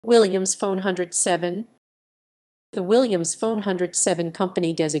Williams F107. The Williams F107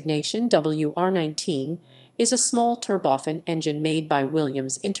 company designation WR19 is a small turbofan engine made by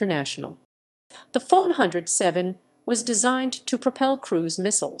Williams International. The F107 was designed to propel cruise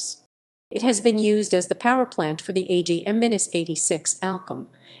missiles. It has been used as the power plant for the AGM-86 ALCM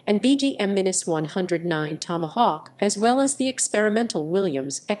and BGM-109 Tomahawk, as well as the experimental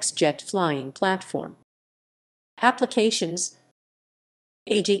Williams X-Jet flying platform. Applications: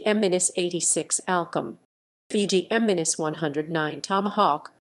 AGM-86 ALCM, BGM-109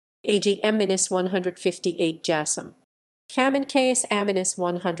 Tomahawk, AGM-158 JASSM,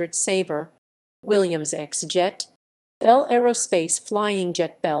 CAM-100 Sabre, Williams X-Jet, Bell Aerospace Flying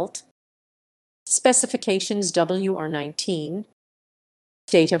Jet Belt. Specifications: WR19.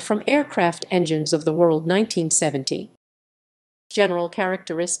 Data from aircraft engines of the world 1970. General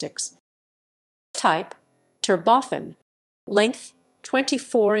characteristics. Type: turbofan. Length: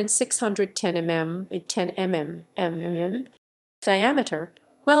 24 and 610 mm, 10 mm. Diameter: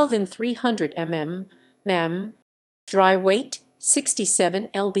 12 and 300 mm. Dry weight: 67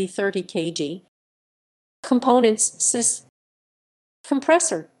 lb, 30 kg. Components: sys.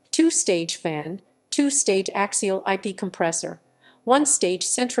 Compressor: 2-stage fan, 2-stage axial IP compressor, 1-stage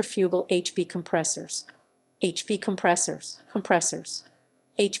centrifugal HP compressors, HP compressors, compressors,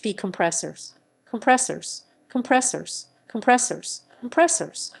 HP compressors, compressors, compressors, compressors,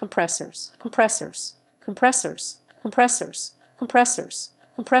 compressors, compressors, compressors, compressors, compressors, compressors,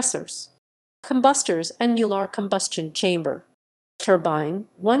 compressors. Combustors: annular combustion chamber. Turbine: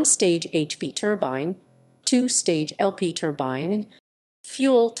 1-stage HP turbine, 2-stage LP turbine.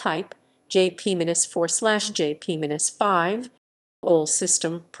 Fuel type: JP-4/JP-5. Oil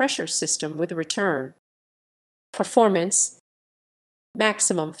system: pressure system with return. Performance: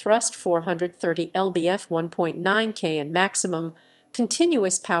 maximum thrust 430 lbf 1.9 K and maximum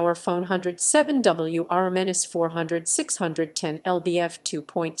continuous power 407 WR-400 610 lbf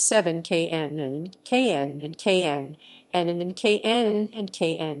 2.7 kN and kN and kN and kN and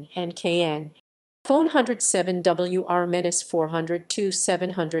kN and kN. 407 WR-400 to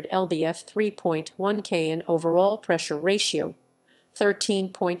 700 lbf 3.1 K and overall pressure ratio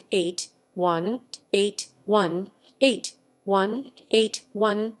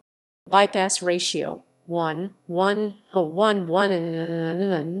 13.81818181. Bypass ratio 1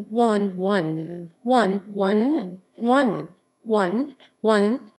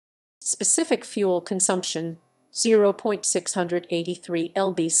 Specific fuel consumption 0.683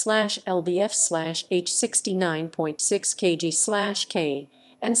 lb/lbf/h 69.6 kg/k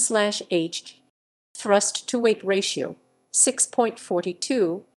and/h. Thrust to weight ratio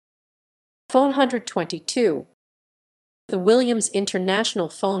 6.42. F122. The Williams International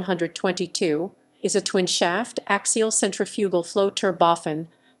F122 is a twin-shaft axial centrifugal flow turbofan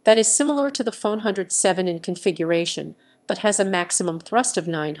that is similar to the F107 in configuration, but has a maximum thrust of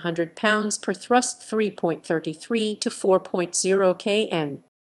 900 pounds per thrust 3.33 to 4.0 kN.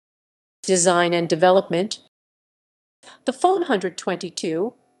 Design and development. The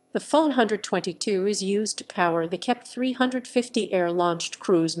F122 is used to power the KEP 350 air-launched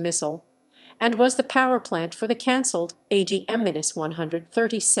cruise missile and was the power plant for the cancelled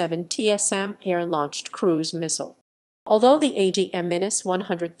AGM-137 TSM air-launched cruise missile. Although the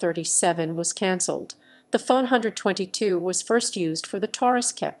AGM-137 was cancelled, the F122 was first used for the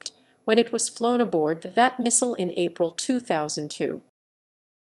Taurus KEP when it was flown aboard that missile in April 2002.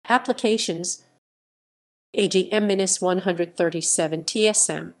 Applications: AGM-137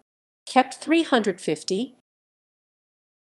 TSM, KEP 350,